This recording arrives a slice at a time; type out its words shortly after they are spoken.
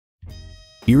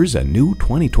Here's a new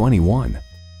 2021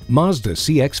 Mazda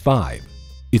CX-5.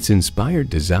 Its inspired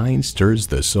design stirs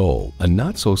the soul, a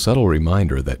not-so-subtle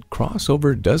reminder that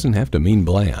crossover doesn't have to mean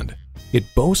bland.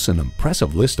 It boasts an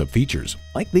impressive list of features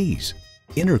like these: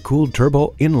 intercooled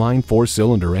turbo inline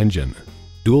 4-cylinder engine,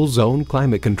 dual-zone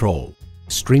climate control,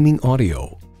 streaming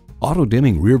audio,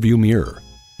 auto-dimming rearview mirror,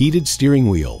 heated steering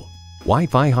wheel,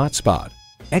 Wi-Fi hotspot,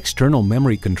 external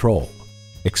memory control,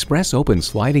 express open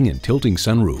sliding and tilting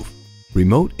sunroof,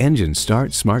 remote engine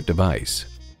start smart device,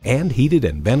 and heated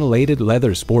and ventilated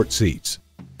leather sport seats.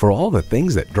 For all the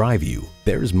things that drive you,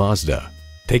 there's Mazda.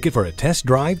 Take it for a test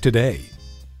drive today.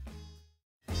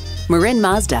 Marin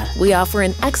Mazda, we offer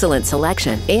an excellent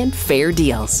selection and fair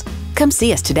deals. Come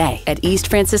see us today at East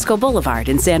Francisco Boulevard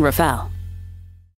in San Rafael.